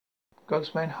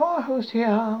Ghostman, hi, who's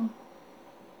here?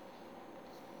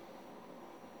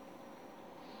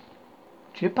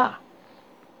 Jippa.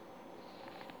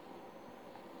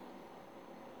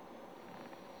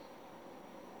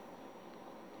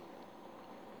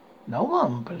 No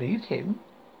one believed him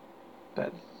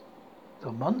that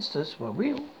the monsters were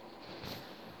real.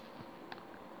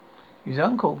 His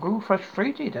uncle grew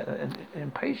frustrated and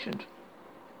impatient.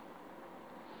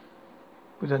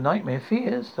 With the nightmare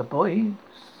fears the boy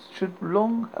should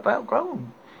long have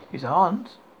outgrown. His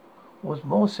aunt was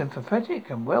more sympathetic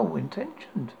and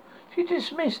well-intentioned. She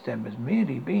dismissed them as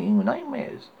merely being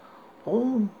nightmares.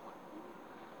 All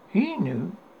he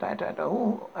knew that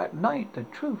at night the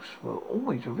truths were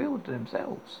always revealed to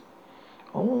themselves.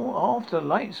 All after the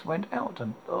lights went out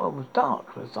and it was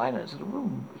dark, the silence of the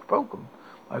room was broken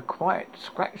by quiet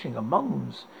scratching and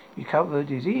moans. He covered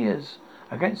his ears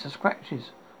against the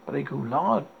scratches, but they grew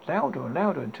louder and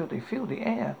louder until they filled the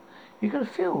air. He could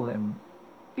feel them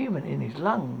even in his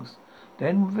lungs.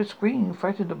 Then, with a scream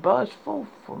threatened to burst forth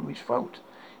from his throat,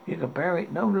 he could bear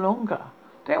it no longer.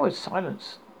 There was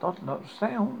silence, not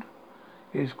sound.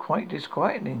 It was quite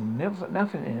disquieting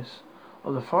nothingness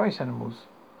of the forest animals.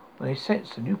 When they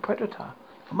sensed a new predator,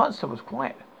 the monster was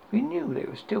quiet. He knew they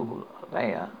were still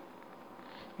there.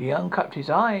 He uncupped his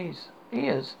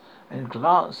ears, and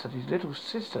glanced at his little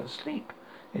sister asleep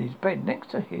in his bed next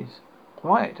to his,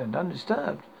 quiet and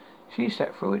undisturbed. She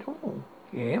slept through it all.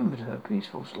 He envied her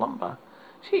peaceful slumber.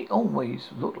 She always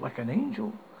looked like an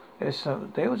angel.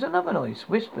 There was another noise.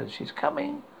 Whispers. She's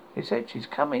coming. They said, she's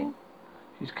coming.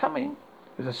 She's coming.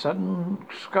 With a sudden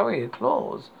scurry of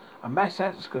claws, a mass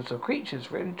exodus of creatures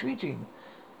retreating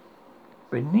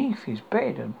beneath his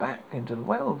bed and back into the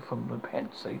world from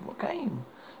whence they came.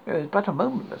 There was but a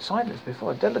moment of silence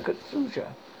before a delicate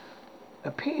fissure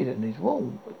appeared in his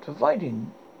wall,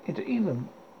 dividing into evenly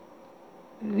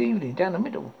down the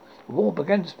middle. The wall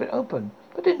began to split open,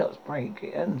 but did not break.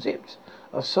 It unzipped.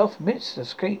 A soft mist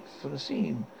escaped from the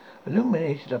seam,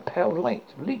 illuminated. A pale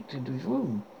light leaked into his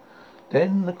room.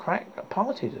 Then the crack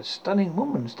parted. A stunning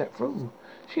woman stepped through.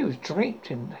 She was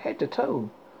draped in head to toe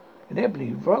in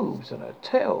ebony robes and a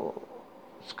tail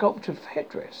sculptured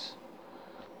headdress.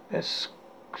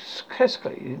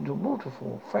 Cascaded into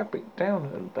waterfall fabric down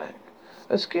her back.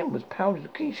 Her skin was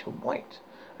powdered geisha white,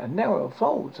 and narrow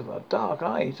folds of her dark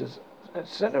eyes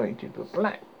accentuated with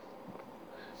black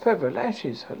feather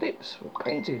lashes. Her lips were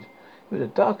painted with the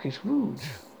darkest rouge.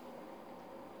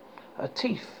 Her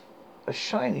teeth were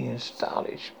shiny and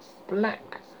stylish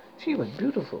black. She was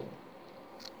beautiful.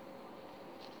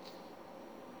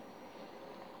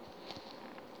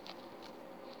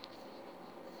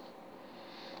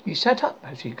 He sat up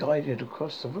as she glided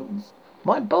across the room.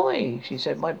 "My boy," she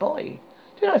said, "my boy.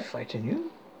 Did I frighten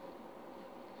you?"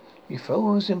 He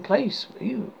froze in place,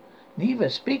 neither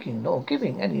speaking nor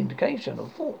giving any indication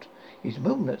of thought. His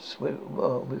movements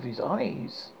were with his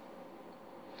eyes.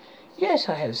 "Yes,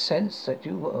 I have sensed that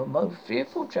you were a most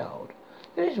fearful child.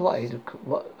 That's why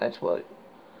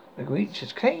the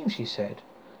creatures came," she said.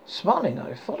 Smiling,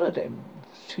 "I followed them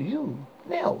to you.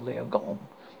 Now they are gone.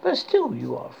 But still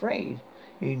you are afraid."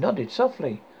 He nodded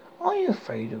softly. "Are you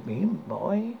afraid of me,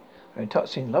 boy?" Her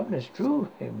touching loveliness drew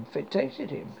him,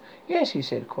 fascinated him. "Yes," he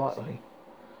said quietly.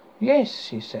 "Yes,"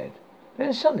 she said.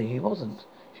 Then suddenly he wasn't.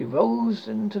 She rose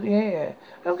into the air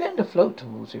and began to float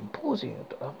towards him, pausing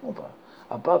to hover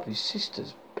above his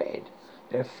sister's bed.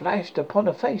 There flashed upon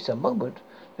her face a moment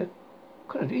that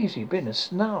could have easily been a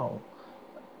snarl.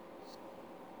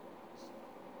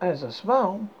 As a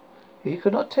smile, he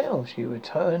could not tell. She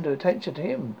returned her attention to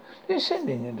him,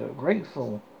 descending into a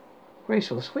graceful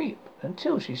sweep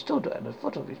until she stood at the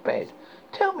foot of his bed.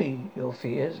 "Tell me your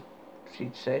fears,"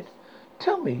 she said.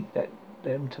 "Tell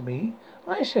them to me.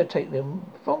 I shall take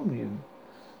them from you.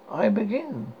 I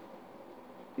begin."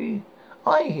 He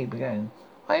began.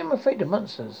 "I am afraid of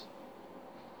monsters."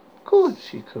 "Good,"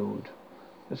 she cooed.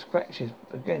 The scratches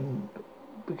began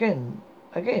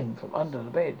again from under the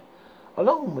bed,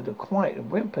 along with the quiet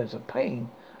whimpers of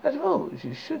pain. "As well as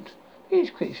you should.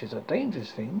 These creatures are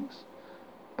dangerous things."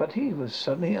 But he was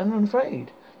suddenly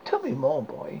unafraid. "Tell me more,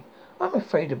 boy. I'm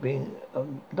afraid of being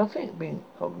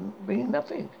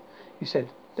nothing," he said.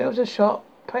 There was a sharp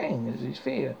pang as his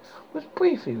fear was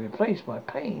briefly replaced by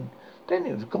pain. Then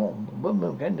it was gone. The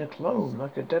woman began to glow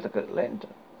like a delicate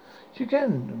lantern. She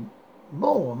began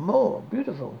more and more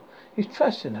beautiful. His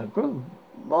trust in her grew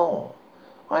more.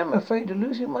 "I am afraid of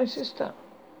losing my sister."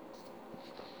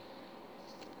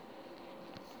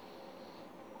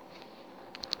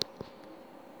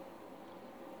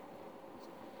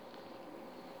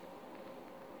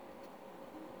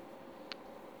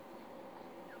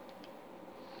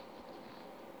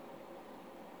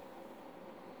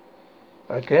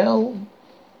 A girl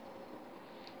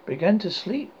began to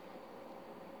sleep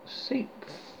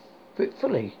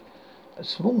fitfully,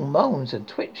 small moans and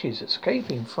twitches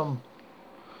escaping from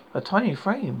a tiny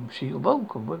frame. She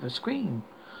awoke with a scream.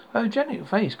 Her angelic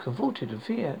face contorted in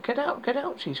fear. Get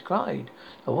out, she cried.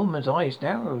 The woman's eyes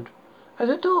narrowed as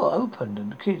the door opened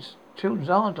and the children's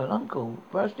aunt and uncle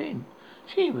rushed in.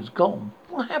 She was gone.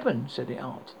 What happened? Said the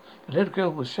aunt. The little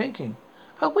girl was shaking.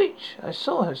 A witch! I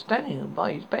saw her standing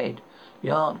by his bed. The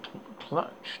aunt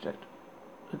clutched at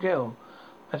the girl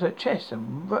at her chest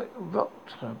and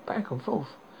rocked her back and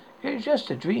forth. It was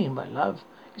just a dream, my love.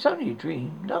 It's only a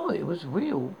dream. No, it was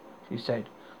real, she said,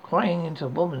 crying into the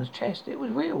woman's chest. It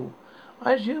was real.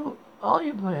 Are you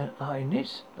behind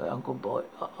this? The uncle boy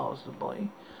asked the boy.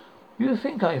 You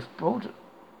think I've brought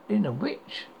in a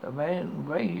witch? The man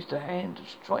raised a hand to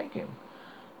strike him.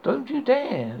 Don't you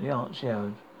dare, the aunt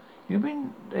shouted. They've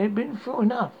been through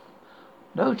enough.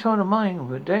 No child of mine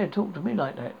would dare talk to me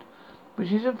like that. But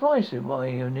she's surprised why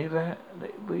we never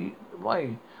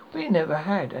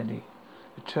had any.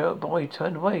 The boy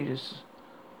turned away.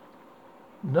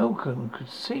 No one could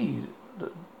see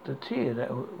the tear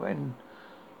that ran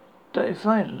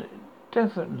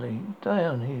definitely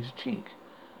down his cheek.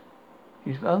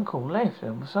 His uncle left,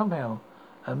 and somehow,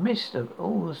 amidst of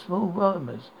all the small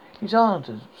murmurs, his aunt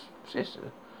and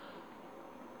sister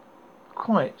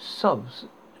quiet sobs,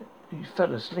 he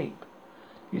fell asleep.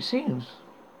 It seems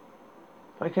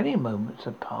like only moments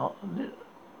had passed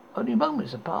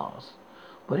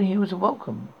when he was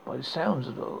awoken by the sounds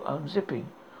of the unzipping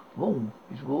wall.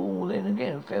 His wall then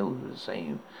again filled with the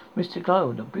same mystic glow,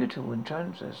 and the beautiful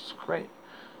enchantress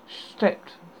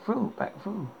stepped back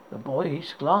through. The boy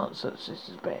glanced at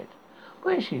sister's bed,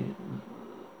 where she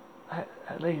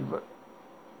lay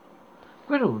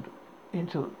griddled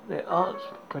into their aunt's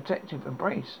protective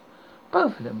embrace.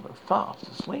 Both of them were fast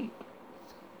asleep.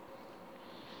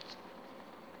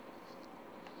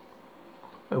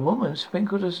 A woman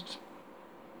sprinkled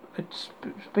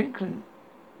sprinkling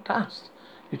dust.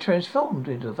 It transformed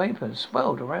into vapor and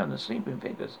swirled around the sleeping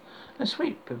figures and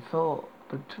swept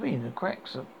between the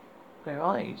cracks of their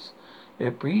eyes.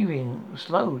 Their breathing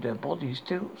slowed, their bodies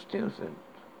stiffened.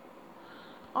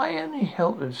 I only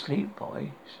helped them sleep,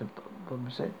 boy, the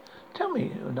woman said. Tell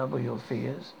me another of your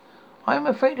fears. I am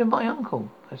afraid of my uncle.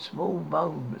 A small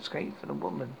moan escaped from the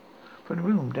woman from the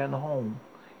room down the hall.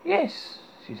 Yes,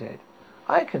 she said.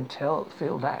 I can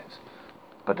feel that,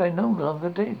 but I no longer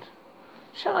did.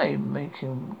 Shall I make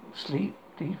him sleep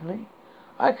deeply?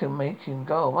 I can make him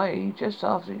go away just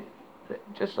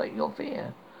like your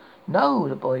fear. No,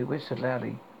 the boy whispered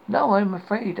loudly. No, I am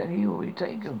afraid that he will be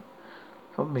taken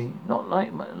from me, not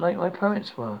like my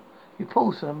parents were. He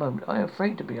paused for a moment. I am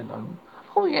afraid to be alone.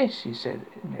 Oh yes, she said,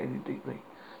 inhaling deeply.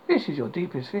 This is your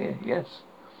deepest fear. Yes.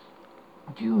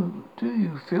 Do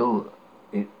you feel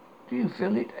it? Do you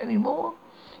feel it any more?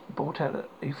 He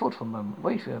thought for a moment,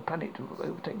 waiting for a panic to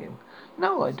overtake him.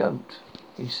 No, I don't,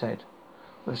 he said,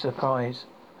 with surprise.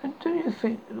 And do you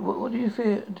think? What do you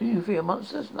fear? Do you fear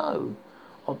monsters? No.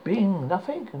 Of being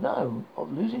nothing? No.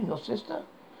 Of losing your sister?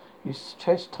 His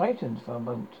chest tightened for a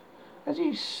moment as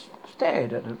he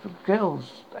stared at the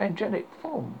girl's angelic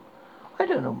form. I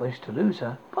do not wish to lose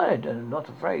her, but I am not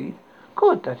afraid.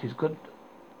 Good, that is good.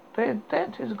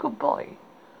 That is a good boy.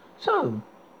 So,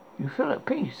 you feel at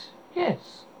peace?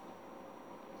 Yes.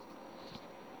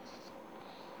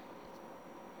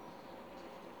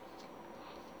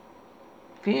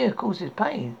 Fear causes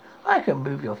pain. I can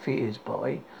move your fears,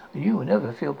 boy. You will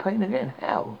never feel pain again.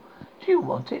 How? Do you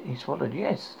want it? He swallowed.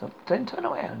 Yes. Then turn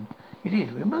around. He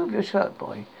did. Remove your shirt,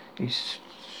 boy. He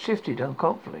shifted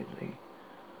uncomfortably.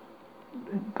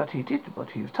 But he did what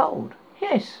he was told.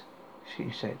 Yes,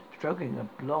 she said, stroking a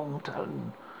long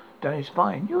tongue down his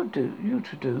spine. You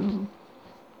to do.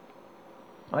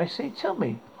 I say, tell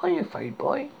me, are you afraid,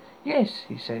 boy? Yes,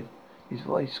 he said, his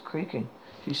voice creaking.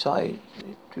 She sighed,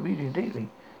 breathing deeply.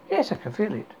 Yes, I can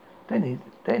feel it. Then he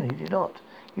did not.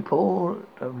 He pulled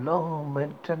a long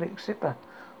metallic zipper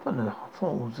from the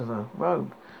folds of her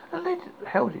robe and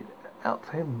held it out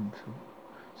for him to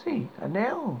see. And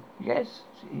now? Yes,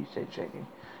 he said, shaking.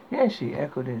 Yes, he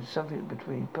echoed in something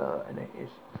between purr and a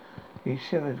hiss. He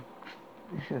shivered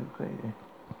quickly.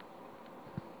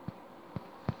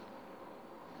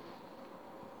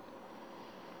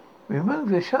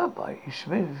 Remove your shirt, boy. He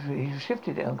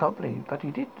shifted it uncomfortably, but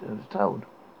he did as told.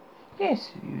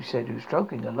 Yes, you said, he was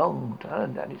stroking a long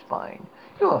turn down his spine.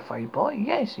 You're afraid, boy?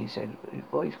 Yes, he said, his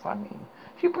voice crunching.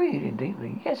 She breathed in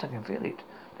deeply. Yes, I can feel it.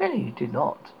 Then he did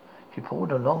not. She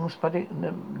pulled a long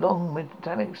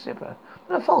metallic zipper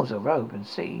from the folds of her robe and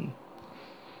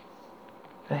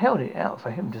held it out for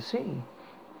him to see.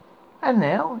 And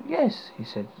now? Yes, he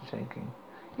said, shaking.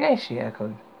 Yes, she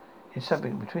echoed, in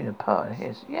something between a purr and a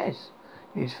hiss. Yes.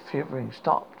 His shivering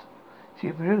stopped.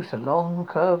 She produced a long,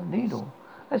 curved needle,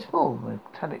 a small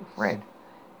metallic thread.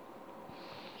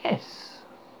 Yes.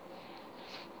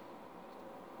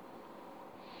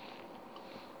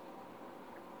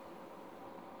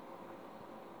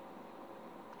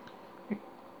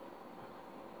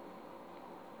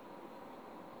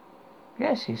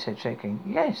 Yes, he said, shaking.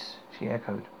 Yes, she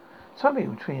echoed.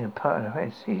 Something between a purr and a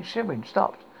hiss. He shivering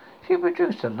stopped. She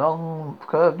produced a long,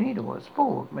 curved needle, a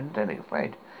small metallic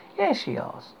thread. Yes, she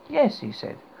asked. Yes, he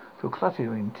said, through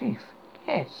clattering teeth.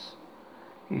 Yes.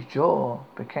 His jaw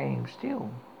became still.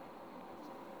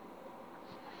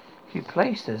 She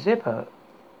placed a zipper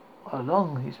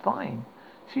along his spine.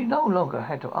 She no longer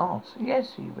had to ask.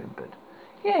 Yes, he whimpered.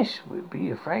 Yes, be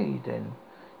afraid then.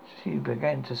 She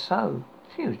began to sew.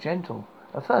 She was gentle,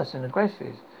 at first and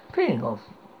aggressive, feeling off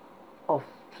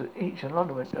to each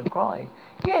allotment and cry.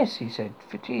 Yes, he said,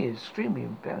 for tears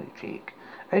streaming down his cheek,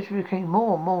 as she became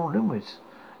more and more luminous,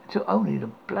 until only the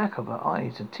black of her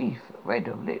eyes and teeth, red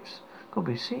of lips, could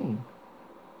be seen.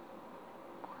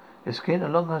 The skin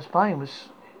along her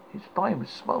his spine was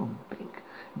swollen, pink,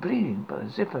 bleeding, but a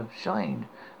zipper shined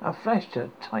and flashed a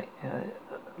tight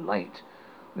light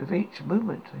with each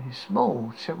movement of his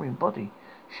small, shivering body.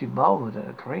 She marveled at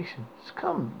the creation.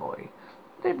 Come, boy,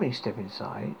 let me step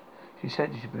inside, she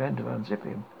said as she began to unzip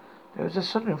him. There was a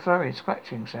sudden flurry of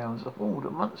scratching sounds of all the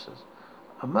monsters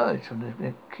emerged from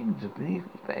their kingdoms beneath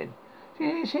his bed. She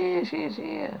is here, she is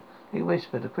here, he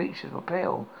whispered. The creatures were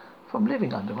pale from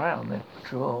living underground, their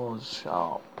jaws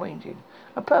sharp, pointed,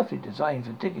 and perfectly designed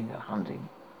for digging and hunting.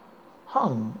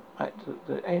 Hung at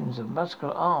the ends of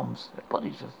muscular arms, their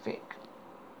bodies were thick,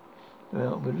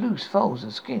 with loose folds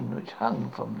of skin which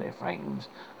hung from their frames.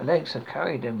 The legs that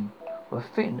carried them were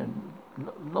thin and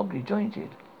knobbly jointed.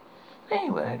 They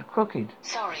had crooked.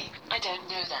 Sorry, I don't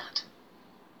know that.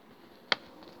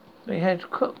 They had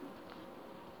crooked.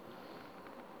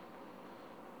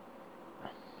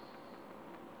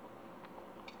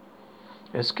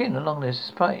 Their skin along his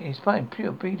spine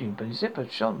pure bleeding, but his zipper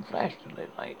shone, flashed in the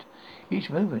light. Each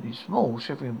movement, his small,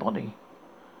 shivering body.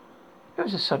 There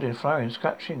was a sudden flurry and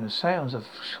scratching of sounds of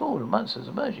smaller monsters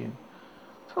emerging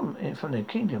from their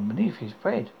kingdom beneath his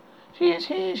bed. She is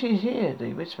here,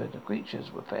 they whispered. The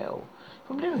creatures were pale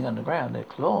from living underground, their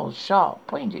claws sharp,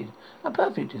 pointed, and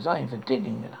perfectly designed for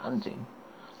digging and hunting.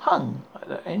 Hung at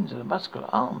the ends of the muscular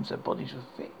arms, their bodies were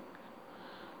thick,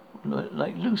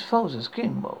 like loose folds of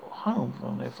skin, hung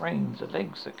from their frames. The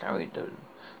legs that carried them,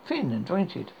 thin and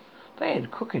jointed. They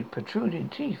had crooked, protruding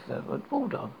teeth that were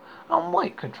bulldog, and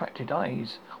white, contracted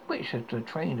eyes, which had been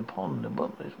trained upon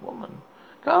this woman.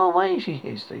 Go away, she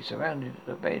hissed. They surrounded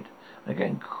the bed, and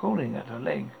again crawling at her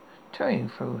leg, tearing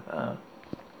through her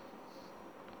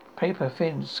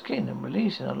paper-thin skin and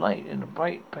releasing a light in the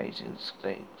bright, pacing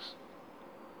stakes.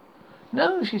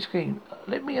 No, she screamed.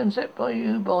 Let me unzip by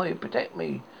you, boy. Protect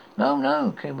me. No,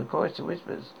 no, came the chorus of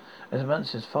whispers as the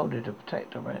monsters folded to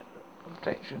protect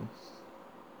protection.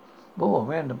 More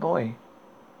around the boy.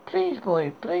 Please,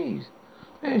 boy, please.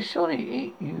 They'll surely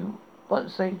eat you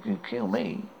once they can kill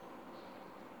me.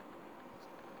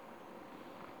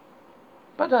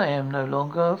 But I am no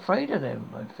longer afraid of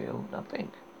them. I feel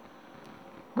nothing.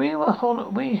 We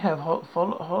have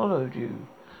followed you,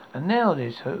 and now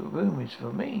this room is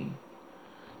for me.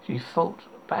 She fought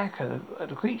back at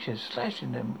the creatures,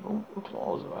 slashing them with all the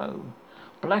claws of her own.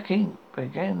 Black ink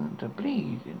began to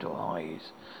bleed into her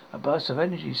eyes. A burst of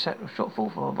energy shot forth from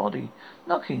her body,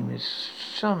 knocking the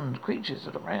shunned creatures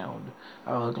to the ground.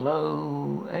 Her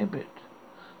glow ebbed.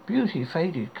 Beauty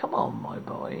faded. Come on, my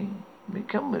boy.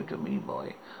 Come with me,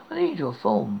 boy. I need your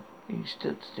form. He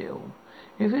stood still.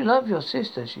 If you love your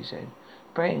sister, she said,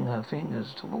 spraying her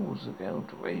fingers towards the girl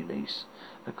to release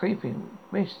the creeping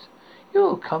mist, you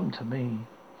will come to me.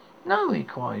 No, he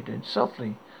cried, and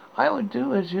softly, I will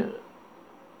do as you...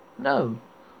 No,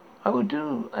 I will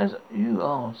do as you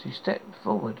asked. He stepped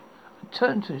forward and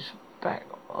turned to his back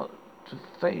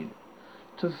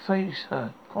to face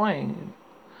her, crying,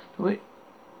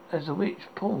 as the witch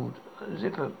pulled a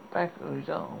zipper back of his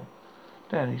arm.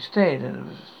 Down, he stared at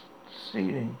the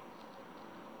ceiling.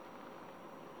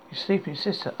 His sleeping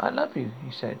sister. I love you,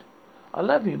 he said. I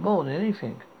love you more than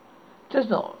anything. It does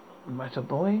not matter,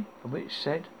 boy, the witch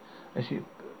said as she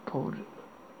pulled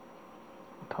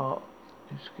apart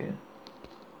his skin.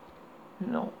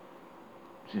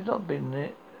 She's not been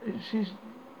there.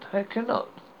 I cannot.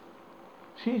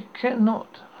 She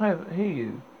cannot hear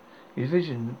you. His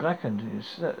vision blackened and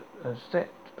he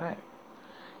stepped back.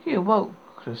 He awoke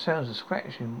to the sounds of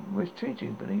scratching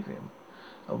retreating beneath him.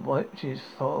 and witch's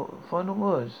final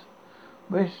words.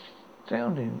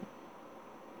 Astounding.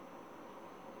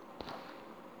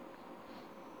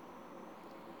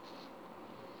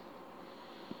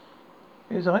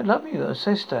 Yes, I love you,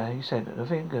 sister, he said, the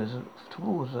fingers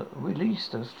towards the release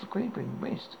the creeping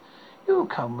mist. You will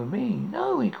come with me.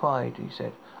 No, he cried, he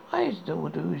said. I will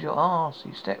do as you ask.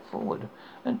 He stepped forward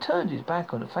and turned his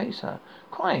back on to face her,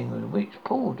 crying when the witch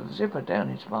pulled the zipper down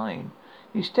his spine.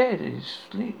 He stared at his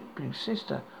sleeping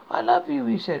sister. I love you,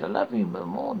 he said. I love you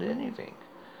more than anything.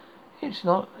 Does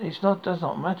not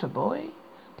matter, boy,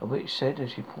 the witch said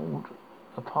as she pulled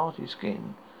apart his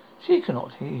skin. She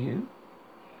cannot hear you.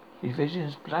 His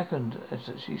visions blackened as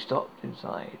she stepped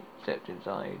inside.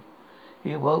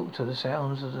 He awoke to the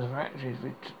sounds of the fractures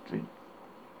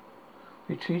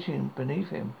retreating beneath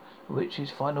him, which his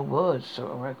final words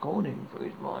were recording through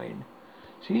his mind.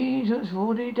 Jesus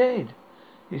already dead.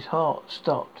 His heart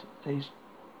stopped. He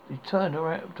turned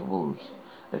around towards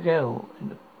a girl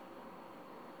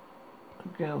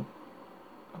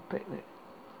a picnic.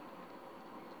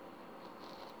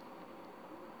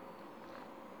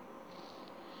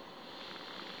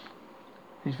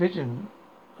 His vision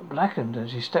blackened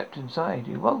as he stepped inside.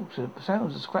 He woke to the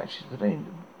sounds of scratches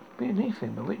beneath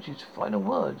him, the witch's final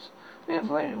words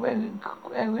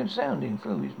were sounding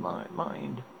through his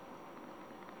mind.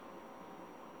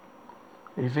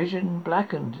 His vision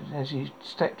blackened as he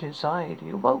stepped inside. He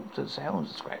awoke to the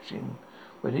sounds of scratching,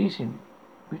 retreating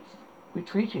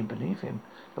beneath him,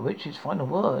 the witch's final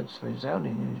words were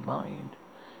resounding in his mind.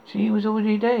 She was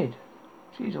already dead.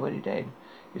 She's already dead.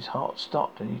 His heart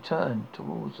stopped and he turned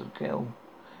towards the girl.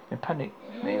 In panic,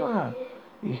 Mira!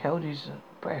 He held his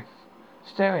breath,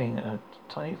 staring at her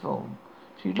tiny form.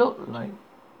 She looked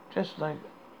just like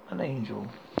an angel.